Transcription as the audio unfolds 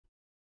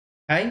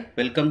Hi,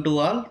 welcome to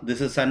all. This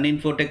is Sun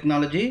Info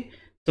Technology.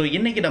 So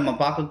இன்றைக்கி நம்ம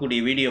பார்க்கக்கூடிய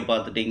video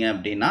பார்த்துட்டிங்க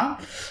அப்படின்னா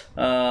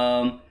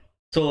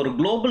ஸோ ஒரு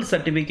குளோபல்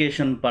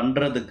சர்டிஃபிகேஷன்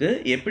பண்ணுறதுக்கு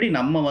எப்படி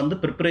நம்ம வந்து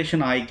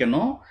ப்ரிப்பரேஷன்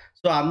ஆகிக்கணும்.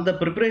 ஸோ அந்த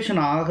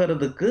ப்ரிப்பரேஷன்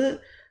ஆகிறதுக்கு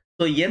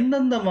ஸோ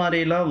எந்தெந்த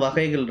மாதிரிலாம்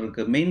வகைகள்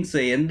இருக்குது, மீன்ஸ்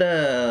எந்த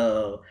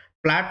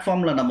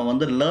பிளாட்ஃபார்மில் நம்ம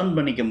வந்து லேர்ன்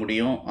பண்ணிக்க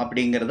முடியும்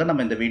அப்படிங்கிறத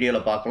நம்ம இந்த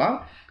வீடியோவில் பார்க்கலாம்.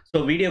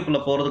 ஸோ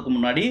வீடியோக்குள்ளே போகிறதுக்கு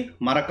முன்னாடி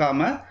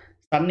மறக்காமல்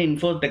சன்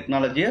இன்ஃபோ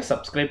டெக்னாலஜியை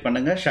சப்ஸ்கிரைப்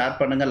பண்ணுங்கள், ஷேர்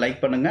பண்ணுங்கள்,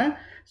 லைக் பண்ணுங்கள்.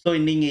 ஸோ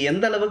நீங்கள்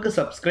எந்த அளவுக்கு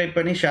சப்ஸ்கிரைப்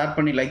பண்ணி ஷேர்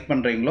பண்ணி லைக்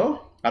பண்ணுறீங்களோ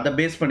அதை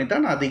பேஸ் பண்ணி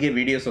தான் நான் அதிக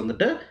வீடியோஸ்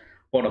வந்துட்டு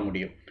போட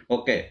முடியும்.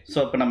 ஓகே, ஸோ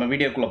இப்போ நம்ம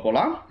வீடியோக்குள்ளே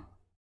போகலாம்.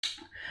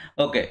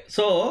 ஓகே,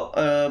 ஸோ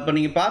இப்போ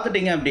நீங்கள்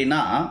பார்த்துட்டிங்க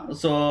அப்படின்னா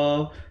ஸோ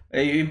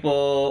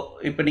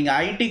இப்போ நீங்கள்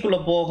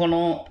ஐடிக்குள்ளே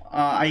போகணும்,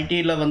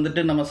 ஐடியில்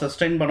வந்துட்டு நம்ம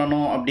சஸ்டெயின்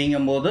பண்ணணும்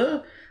அப்படிங்கும்போது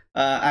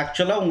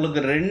ஆக்சுவலாக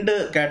உங்களுக்கு 2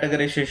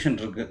 கேட்டகரைசேஷன்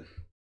இருக்குது.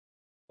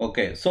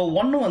 ஓகே, ஸோ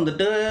ஒன்று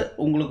வந்துட்டு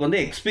உங்களுக்கு வந்து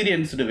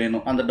எக்ஸ்பீரியன்ஸ்டு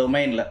வேணும் அந்த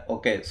டொமைனில்.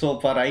 ஓகே, ஸோ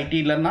ஃபார்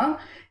ஐடிலன்னா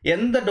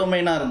எந்த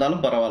டொமைனாக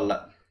இருந்தாலும் பரவாயில்ல.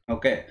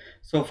 ஓகே,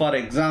 ஸோ ஃபார்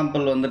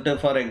எக்ஸாம்பிள்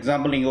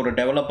நீங்கள் ஒரு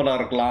டெவலப்பராக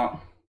இருக்கலாம்.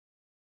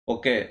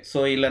 ஓகே,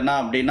 ஸோ இல்லைன்னா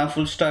அப்படின்னா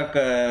ஃபுல் ஸ்டாக்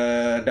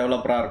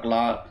டெவலப்பராக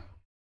இருக்கலாம்.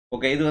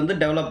 ஓகே, இது வந்து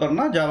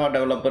டெவலப்பர்னா ஜாவா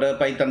டெவலப்பரு,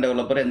 பைத்தன்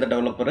டெவலப்பர், எந்த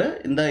டெவலப்பரு,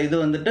 இந்த இது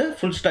வந்துட்டு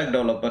ஃபுல் ஸ்டாக்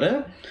டெவலப்பரு.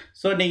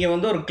 ஸோ நீங்கள்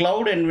வந்து ஒரு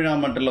க்ளவுட்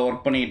என்விரான்மெண்ட்டில்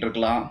ஒர்க் பண்ணிகிட்டு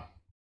இருக்கலாம்.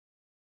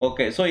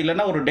 ஓகே, ஸோ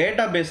இல்லைன்னா ஒரு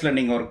டேட்டா பேஸில்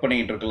நீங்கள் ஒர்க்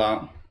பண்ணிகிட்டு இருக்கலாம்.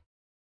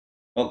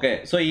 ஓகே,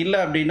 ஸோ இல்லை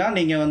அப்படின்னா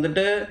நீங்கள்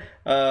வந்துட்டு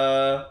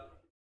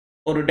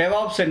ஒரு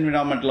டெவாப்ஸ்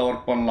என்விரான்மெண்ட்டில்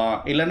ஒர்க் பண்ணலாம்,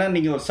 இல்லைன்னா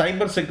நீங்கள் ஒரு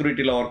சைபர்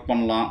செக்யூரிட்டியில் ஒர்க்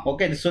பண்ணலாம்.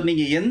 ஓகே, ஸோ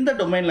நீங்கள் எந்த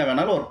டொமைனில்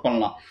வேணாலும் ஒர்க்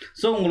பண்ணலாம்.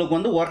 ஸோ உங்களுக்கு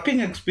வந்து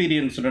working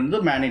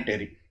எக்ஸ்பீரியன்ஸ்ன்றது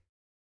monetary.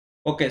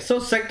 Okay, so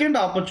second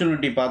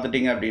opportunity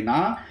பார்த்துட்டிங்க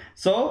அப்படின்னா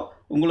ஸோ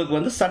உங்களுக்கு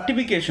வந்து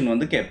சர்டிஃபிகேஷன்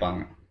வந்து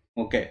கேட்பாங்க.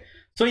 ஓகே,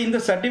 ஸோ இந்த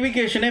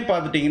சர்டிஃபிகேஷனே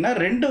பார்த்துட்டிங்கன்னா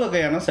 2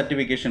 வகையான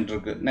சர்டிஃபிகேஷன்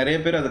இருக்குது. நிறைய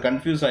பேர் அது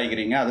கன்ஃபியூஸ்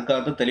ஆகிக்கிறீங்க,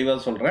 அதுக்காக தெளிவாக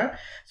சொல்கிறேன்.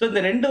 ஸோ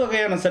இந்த 2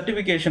 வகையான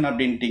சர்டிஃபிகேஷன்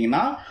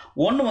அப்படின்ட்டிங்கன்னா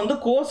ஒன்று வந்து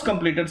course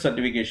completed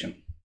certification.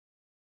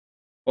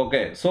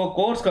 Okay, so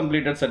course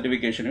completed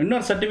certification.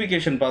 இன்னொரு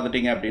சர்டிஃபிகேஷன்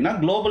பார்த்துட்டிங்க அப்படின்னா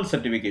global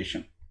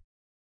certification.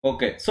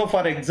 Okay, so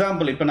for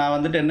example இப்போ நான்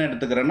வந்துட்டு என்ன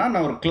எடுத்துக்கிறேன்னா,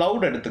 நான் ஒரு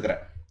க்ளவுட்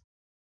எடுத்துக்கிறேன்.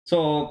 ஸோ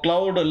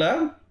க்ளவுடில்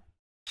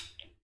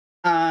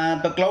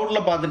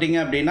பார்த்துட்டிங்க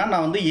அப்படின்னா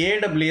நான் வந்து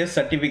AWS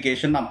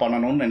சர்டிஃபிகேஷன் நான்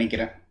பண்ணணும்னு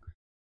நினைக்கிறேன்.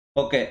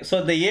 ஓகே, ஸோ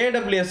இந்த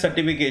AWS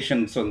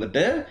சர்டிஃபிகேஷன்ஸ்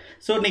வந்துட்டு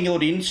ஸோ நீங்கள்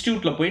ஒரு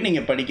இன்ஸ்டியூட்டில் போய்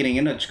நீங்கள்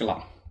படிக்கிறீங்கன்னு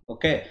வச்சுக்கலாம்.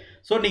 ஓகே,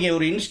 ஸோ நீங்கள்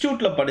ஒரு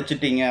இன்ஸ்டியூட்டில்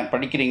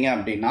படிக்கிறீங்க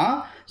அப்படின்னா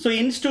ஸோ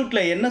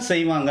இன்ஸ்டியூட்டில் என்ன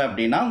செய்வாங்க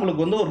அப்படின்னா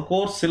உங்களுக்கு வந்து ஒரு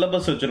கோர்ஸ்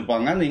சிலபஸ்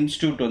வச்சுருப்பாங்க அந்த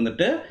இன்ஸ்டியூட்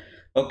வந்துட்டு.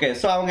 ஓகே,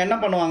 ஸோ அவங்க என்ன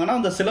பண்ணுவாங்கன்னா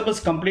அந்த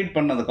சிலபஸ் கம்ப்ளீட்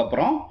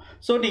பண்ணதுக்கப்புறம்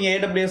ஸோ நீங்கள்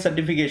AWS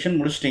சர்டிஃபிகேஷன்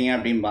முடிச்சிட்டிங்க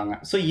அப்படின்பாங்க.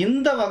 ஸோ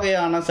இந்த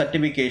வகையான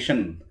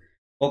சர்டிஃபிகேஷன்.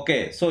 ஓகே,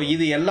 ஸோ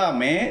இது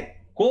எல்லாமே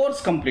course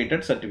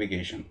completed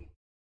certification.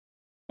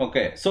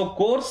 Okay, so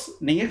course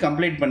நீங்கள்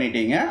கம்ப்ளீட்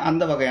பண்ணிட்டீங்க,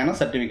 அந்த வகையான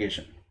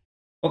சர்டிஃபிகேஷன்.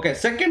 ஓகே,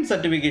 செகண்ட்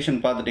சர்டிஃபிகேஷன்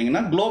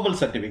பார்த்துட்டிங்கன்னா குளோபல்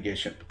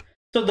சர்டிஃபிகேஷன்.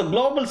 ஸோ இந்த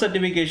குளோபல்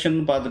சர்டிஃபிகேஷன்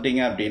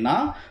பார்த்துட்டிங்க அப்படின்னா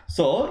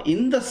ஸோ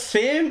இந்த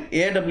சேம்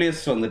AWS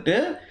வந்துட்டு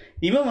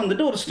இவன்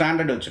வந்துட்டு ஒரு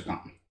ஸ்டாண்டர்ட்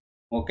வச்சுருக்கான்.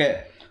 ஓகே,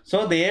 ஸோ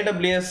இந்த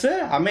AWS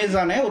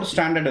அமேசானே ஒரு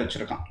ஸ்டாண்டர்ட்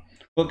வச்சுருக்கான்.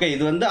 ஓகே,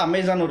 இது வந்து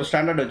அமேசான் ஒரு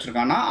ஸ்டாண்டர்ட்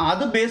வச்சுருக்கான்னா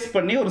அது பேஸ்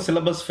பண்ணி ஒரு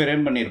சிலபஸ்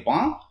ஃப்ரேம்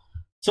பண்ணியிருப்பான்.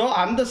 ஸோ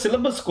அந்த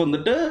சிலபஸ்க்கு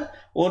வந்துட்டு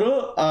ஒரு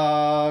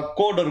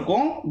கோட்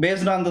இருக்கும்.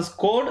 Based on this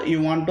code you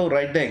want to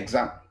right the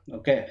exam.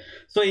 Okay,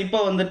 so இப்போ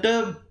வந்துட்டு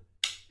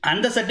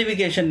அந்த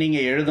சர்டிஃபிகேஷன்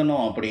நீங்கள்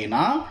எழுதணும்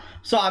அப்படின்னா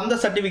ஸோ அந்த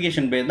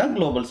சர்டிஃபிகேஷன் பேர் தான்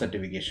குளோபல்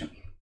சர்டிஃபிகேஷன்.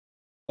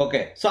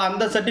 ஓகே, ஸோ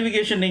அந்த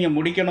சர்டிஃபிகேஷன் நீங்கள்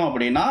முடிக்கணும்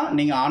அப்படின்னா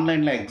நீங்கள்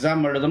ஆன்லைனில்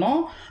எக்ஸாம்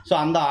எழுதணும். ஸோ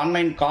அந்த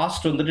ஆன்லைன்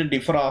காஸ்ட் வந்துட்டு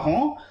டிஃபர்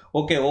ஆகும்.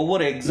 ஓகே,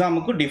 ஒவ்வொரு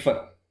எக்ஸாமுக்கும் டிஃபர்.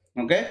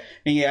 ஓகே,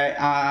 நீங்கள்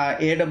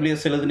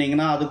AWS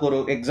எழுதுனீங்கன்னா அதுக்கு ஒரு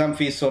எக்ஸாம்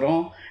ஃபீஸ்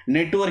வரும்.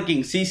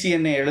 நெட்வொர்க்கிங்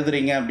CCNA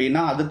எழுதுறீங்க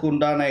அப்படின்னா அதுக்கு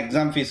உண்டான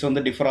எக்ஸாம் ஃபீஸ்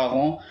வந்து டிஃபர்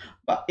ஆகும்.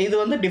 இது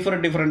வந்து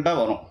டிஃப்ரெண்ட்டாக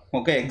வரும்.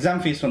 ஓகே,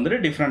 எக்ஸாம் ஃபீஸ் வந்துட்டு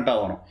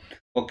டிஃப்ரெண்ட்டாக வரும்.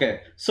 ஓகே,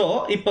 ஸோ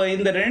இப்போ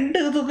இந்த 2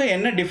 இதுக்கும்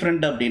என்ன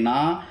டிஃப்ரெண்ட் அப்படின்னா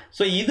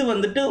ஸோ இது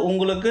வந்துட்டு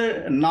உங்களுக்கு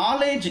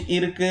நாலேஜ்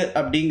இருக்குது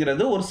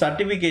அப்படிங்கிறது ஒரு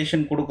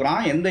சர்டிஃபிகேஷன் கொடுக்குறான்,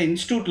 எந்த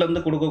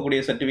இன்ஸ்டியூட்லேருந்து கொடுக்கக்கூடிய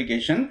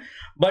சர்டிஃபிகேஷன்.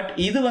 பட்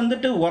இது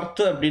வந்துட்டு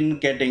ஒர்த் அப்படின்னு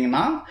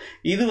கேட்டிங்கன்னா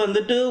இது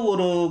வந்துட்டு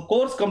ஒரு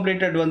கோர்ஸ்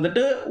கம்ப்ளீட்டட்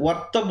வந்துட்டு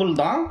ஒர்த்தபுள்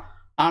தான்.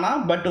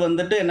 ஆனால் பட்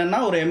வந்துட்டு என்னென்னா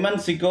ஒரு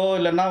MNCக்கோ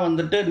இல்லைன்னா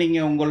வந்துட்டு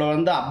நீங்கள் உங்களை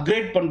வந்து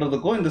அப்கிரேட்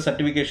பண்ணுறதுக்கோ இந்த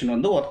சர்டிஃபிகேஷன்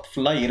வந்து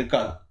ஒர்த்ஃபுல்லாக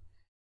இருக்காது.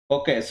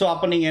 ஓகே, ஸோ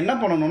அப்போ நீங்கள் என்ன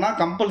பண்ணணும்னா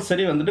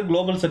கம்பல்சரி வந்துட்டு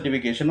குளோபல்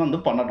சர்டிஃபிகேஷன் வந்து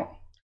பண்ணணும்.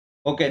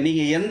 ஓகே,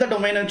 நீங்கள் எந்த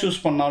டொமைனை சூஸ்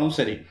பண்ணாலும்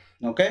சரி.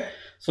 ஓகே,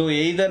 ஸோ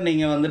எய்தர்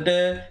நீங்கள் வந்துட்டு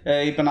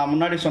இப்போ நான்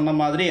முன்னாடி சொன்ன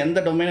மாதிரி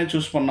எந்த டொமைனை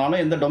சூஸ்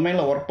பண்ணாலும் எந்த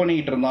டொமைனில் ஒர்க்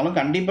பண்ணிக்கிட்டு இருந்தாலும்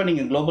கண்டிப்பாக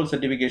நீங்கள் குளோபல்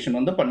சர்டிஃபிகேஷன்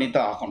வந்து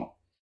பண்ணித்தான் ஆகணும்.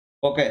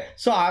 ஓகே,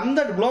 ஸோ அந்த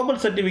குளோபல்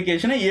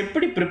சர்டிஃபிகேஷனை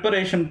எப்படி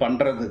ப்ரிப்பரேஷன்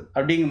பண்ணுறது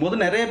அப்படிங்கும்போது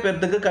நிறைய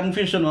பேர்த்துக்கு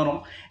கன்ஃபியூஷன் வரும்.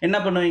 என்ன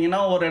பண்ணுவீங்கன்னா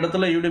ஒரு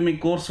இடத்துல யூடெமி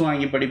கோர்ஸ்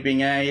வாங்கி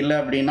படிப்பீங்க, இல்லை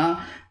அப்படின்னா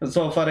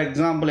ஸோ ஃபார்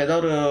எக்ஸாம்பிள்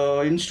ஏதாவது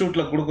ஒரு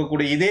இன்ஸ்டியூட்டில்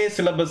கொடுக்கக்கூடிய இதே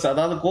சிலபஸ்,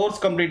 அதாவது கோர்ஸ்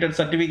கம்ப்ளீட்டட்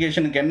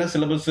சர்டிஃபிகேஷனுக்கு என்ன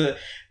சிலபஸ்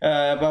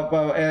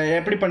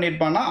எப்படி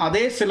பண்ணியிருப்பான்னா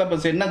அதே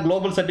சிலபஸ் என்ன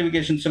குளோபல்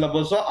சர்டிஃபிகேஷன்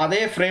சிலபஸோ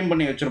அதே ஃப்ரேம்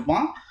பண்ணி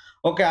வச்சுருப்பான்.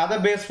 ஓகே, அதை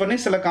பேஸ் பண்ணி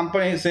சில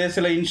கம்பெனிஸ்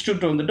சில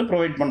இன்ஸ்டியூட் வந்துட்டு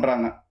ப்ரொவைட்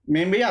பண்ணுறாங்க.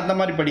 மேபி அந்த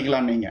மாதிரி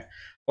படிக்கலாம் நீங்கள்.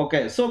 ஓகே.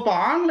 ஸோ இப்போ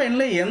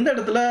ஆன்லைன்ல எந்த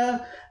இடத்துல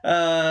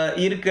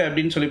இருக்கு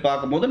அப்படின்னு சொல்லி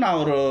பார்க்கும்போது, நான்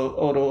ஒரு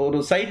ஒரு ஒரு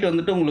சைட்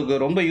வந்துட்டு உங்களுக்கு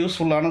ரொம்ப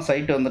யூஸ்ஃபுல்லான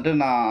சைட் வந்துட்டு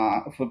நான்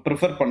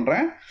ப்ரிஃபர்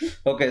பண்றேன்.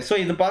 ஓகே. ஸோ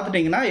இது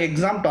பார்த்துட்டீங்கன்னா,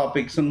 எக்ஸாம்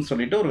டாபிக்ஸ்ன்னு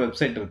சொல்லிட்டு ஒரு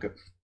வெப்சைட் இருக்கு.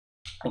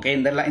 ஓகே.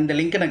 இந்த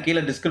லிங்க் நான்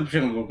கீழே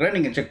டிஸ்கிரிப்ஷன்ல குடுக்குறேன்.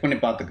 நீங்க செக் பண்ணி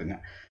பார்த்துக்குங்க.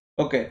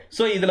 ஓகே.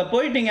 ஸோ இதுல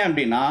போயிட்டீங்க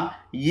அப்படின்னா,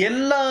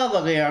 எல்லா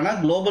வகையான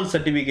குளோபல்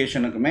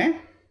சர்டிஃபிகேஷனுக்குமே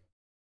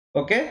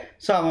ஓகே.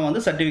 ஸோ அவன்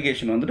வந்து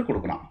சர்டிஃபிகேஷன் வந்துட்டு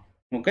குடுக்குறான்.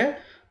 ஓகே.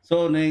 ஸோ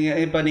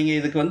நீங்க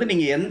இதுக்கு வந்து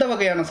நீங்க எந்த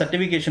வகையான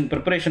சர்டிஃபிகேஷன்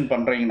ப்ரிப்பரேஷன்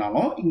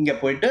பண்றீங்கனாலும் இங்க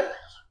போயிட்டு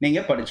நீங்க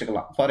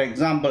படிச்சுக்கலாம். ஃபார்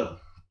எக்ஸாம்பிள்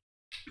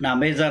நான்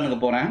அமேசானுக்கு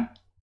போறேன்.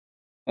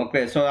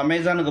 ஓகே. ஸோ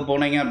அமேசானுக்கு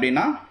போனீங்க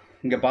அப்படின்னா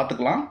இங்க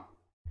பார்த்துக்கலாம்.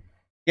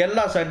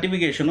 எல்லா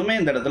சர்டிஃபிகேஷனுமே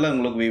இந்த இடத்துல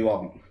உங்களுக்கு வியூ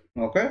ஆகும்.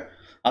 Okay.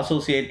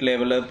 Associate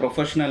level,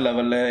 professional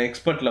level,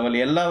 expert level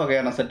எல்லா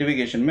வகையான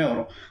சர்டிஃபிகேஷனுமே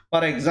வரும்.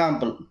 ஃபார்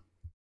எக்ஸாம்பிள்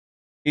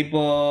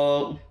இப்போ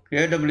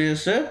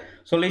AWS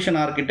சொல்யூஷன்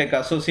ஆர்கிடெக்ட்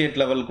அசோசியேட்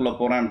லெவலுக்குள்ளே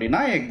போகிறேன் அப்படின்னா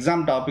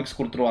எக்ஸாம் டாபிக்ஸ்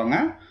கொடுத்துருவாங்க.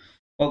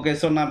 ஓகே.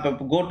 ஸோ நான்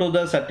இப்போ go to the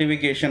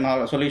certification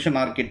solution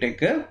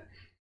architect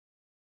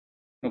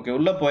okay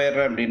உள்ளே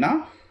போயிடுறேன் அப்படின்னா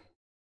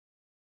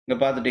இங்கே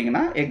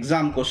பார்த்துட்டிங்கன்னா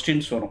எக்ஸாம்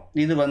கொஸ்டின்ஸ் வரும்.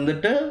 இது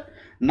வந்துட்டு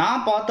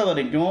நான் பார்த்த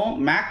வரைக்கும்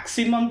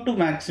மேக்ஸிமம் டு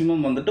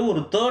மேக்ஸிமம் வந்துட்டு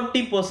ஒரு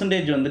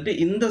 30% வந்துட்டு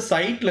இந்த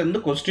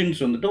சைட்லேருந்து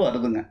கொஸ்டின்ஸ் வந்துட்டு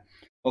வருதுங்க.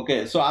 ஓகே.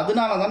 ஸோ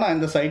அதனால தான் நான்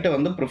இந்த சைட்டை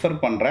வந்து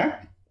ப்ரிஃபர் பண்ணுறேன்.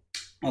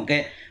 ஓகே.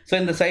 ஸோ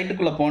இந்த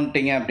சைட்டுக்குள்ளே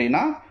போன்ட்டிங்க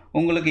அப்படின்னா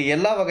உங்களுக்கு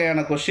எல்லா வகையான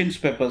கொஸ்டின்ஸ்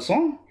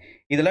பேப்பர்ஸும்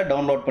இதில்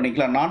டவுன்லோட்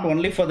பண்ணிக்கலாம். Not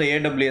only for the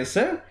AWS.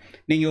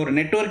 நீங்கள் ஒரு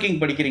நெட்வொர்க்கிங்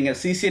படிக்கிறீங்க,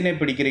 CCNA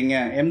படிக்கிறீங்க,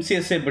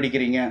 MCSA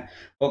படிக்கிறீங்க,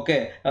 ஓகே,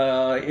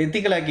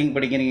 எத்திக்கல் ஹேக்கிங்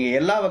படிக்கிறீங்க,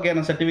 எல்லா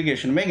வகையான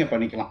சர்டிஃபிகேஷனுமே இங்கே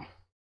பண்ணிக்கலாம்.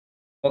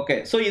 ஓகே.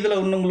 ஸோ இதில்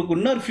உங்களுக்கு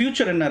இன்னொரு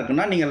ஃபியூச்சர் என்ன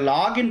இருக்குன்னா, நீங்கள்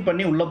லாகின்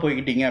பண்ணி உள்ளே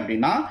போய்கிட்டீங்க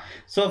அப்படின்னா,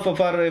 ஸோ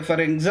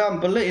ஃபார்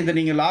எக்ஸாம்பிள் இதை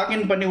நீங்கள்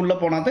லாகின் பண்ணி உள்ளே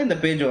போனால் தான் இந்த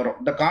பேஜ் வரும்,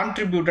 த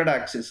கான்ட்ரிபியூட்டட்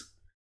ஆக்சஸ்.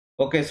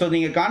 ஓகே. ஸோ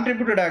நீங்கள்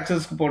கான்ட்ரிபியூட்டட்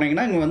ஆக்சஸ்க்கு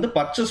போனீங்கன்னா இங்கே வந்து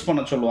பர்ச்சேஸ்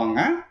பண்ண சொல்லுவாங்க.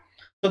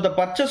 ஸோ இந்த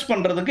பர்ச்சேஸ்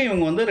பண்ணுறதுக்கு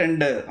இவங்க வந்து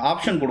 2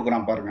 ஆப்ஷன்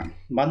கொடுக்குறான் பாருங்கள்,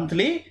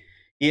 மந்த்லி,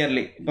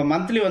 இயர்லி. இப்போ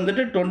மந்த்லி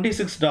வந்துட்டு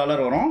 $26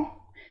 வரும்,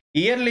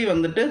 இயர்லி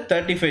வந்துட்டு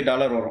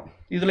 $35 வரும்.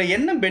 இதில்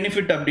என்ன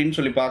பெனிஃபிட் அப்படின்னு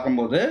சொல்லி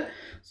பார்க்கும்போது,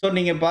 ஸோ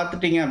நீங்கள்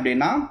பார்த்துட்டீங்க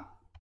அப்படின்னா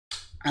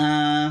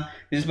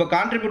இப்போ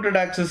கான்ட்ரிபியூட்டட்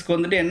ஆக்சஸ்க்கு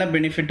வந்துட்டு என்ன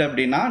பெனிஃபிட்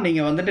அப்படின்னா,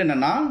 நீங்கள் வந்துட்டு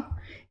என்னென்னா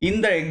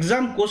இந்த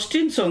எக்ஸாம்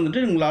கொஸ்டின்ஸை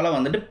வந்துட்டு உங்களால்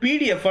வந்துட்டு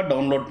PDF-ஆக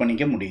டவுன்லோட்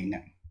பண்ணிக்க முடியுங்க.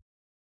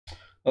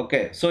 ஓகே.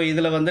 ஸோ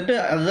இதில் வந்துட்டு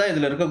அதுதான்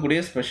இதில் இருக்கக்கூடிய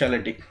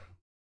speciality.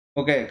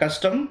 Okay.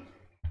 Custom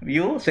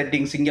view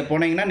settings இங்கே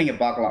போனீங்கன்னா நீங்கள்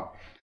பார்க்கலாம்.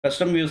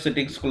 கஸ்டம் வியூ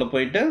செட்டிங்ஸ்குள்ளே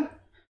போயிட்டு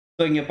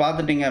ஸோ இங்கே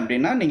பார்த்துட்டிங்க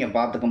அப்படின்னா நீங்கள்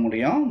பார்த்துக்க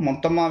முடியும்.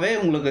 மொத்தமாகவே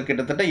உங்களுக்கு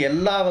கிட்டத்தட்ட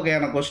எல்லா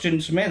வகையான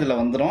கொஸ்டின்ஸுமே இதில்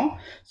வந்துடும்.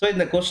 ஸோ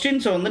இந்த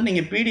கொஸ்டின்ஸை வந்து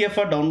நீங்கள்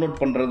PDF-ஆக டவுன்லோட்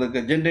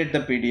பண்ணுறதுக்கு ஜென்ரேட்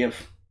த PDF.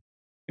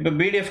 இப்போ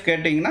PDF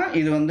கேட்டிங்கன்னா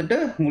இது வந்துட்டு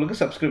உங்களுக்கு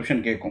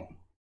சப்ஸ்கிரிப்ஷன் கேட்கும்.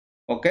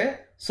 ஓகே.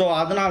 ஸோ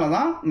அதனால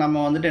தான் நம்ம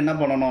வந்துட்டு என்ன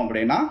பண்ணணும்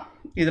அப்படின்னா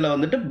இதில்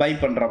வந்துட்டு பை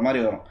பண்ணுற மாதிரி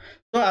வரும்.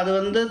 ஸோ அது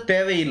வந்து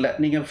தேவையில்லை,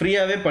 நீங்கள்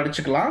ஃப்ரீயாகவே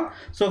படிச்சுக்கலாம்.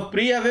 ஸோ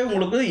ஃப்ரீயாகவே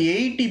உங்களுக்கு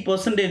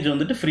 80%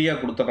 வந்துட்டு ஃப்ரீயாக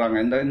கொடுத்துட்றாங்க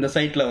இந்த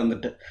சைட்டில்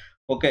வந்துட்டு.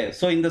 ஓகே.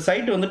 ஸோ இந்த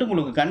சைட் வந்துட்டு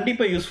உங்களுக்கு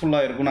கண்டிப்பாக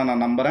யூஸ்ஃபுல்லாக இருக்கும்னு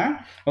நான் நம்புகிறேன்.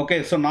 Okay.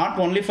 So not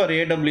only for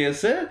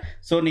AWS.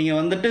 So நீங்கள்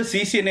வந்துட்டு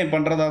CCNA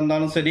பண்ணுறதா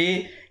இருந்தாலும் சரி,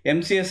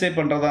 MCSA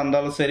பண்ணுறதா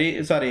இருந்தாலும் சரி,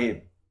 சாரி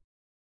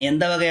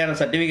எந்த வகையான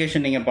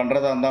சர்டிஃபிகேஷன் நீங்கள்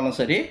பண்ணுறதா இருந்தாலும்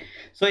சரி,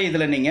 ஸோ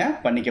இதில் நீங்கள்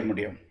பண்ணிக்க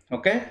முடியும்.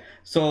 ஓகே.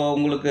 ஸோ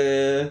உங்களுக்கு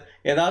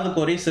ஏதாவது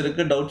கொரிஸ்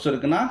இருக்குது, டவுட்ஸ்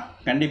இருக்குன்னா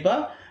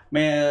கண்டிப்பாக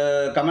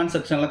கமெண்ட்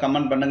செக்ஷனில்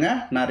கமெண்ட் பண்ணுங்கள்,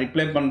 நான்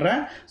ரிப்ளை பண்ணுறேன்.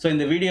 ஸோ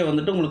இந்த வீடியோ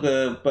வந்துட்டு உங்களுக்கு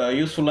இப்போ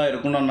யூஸ்ஃபுல்லாக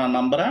இருக்கும்னு நான்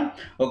நம்புகிறேன்.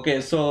 ஓகே.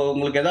 ஸோ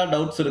உங்களுக்கு ஏதாவது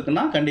டவுட்ஸ்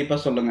இருக்குன்னா கண்டிப்பாக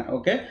சொல்லுங்கள்.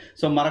 ஓகே.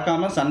 ஸோ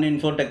மறக்காமல் சன்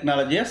இன்ஃபோ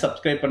டெக்னாலஜியை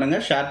சப்ஸ்கிரைப்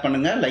பண்ணுங்கள், ஷேர்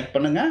பண்ணுங்கள், லைக்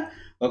பண்ணுங்கள்.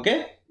 ஓகே.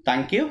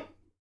 தேங்க்யூ.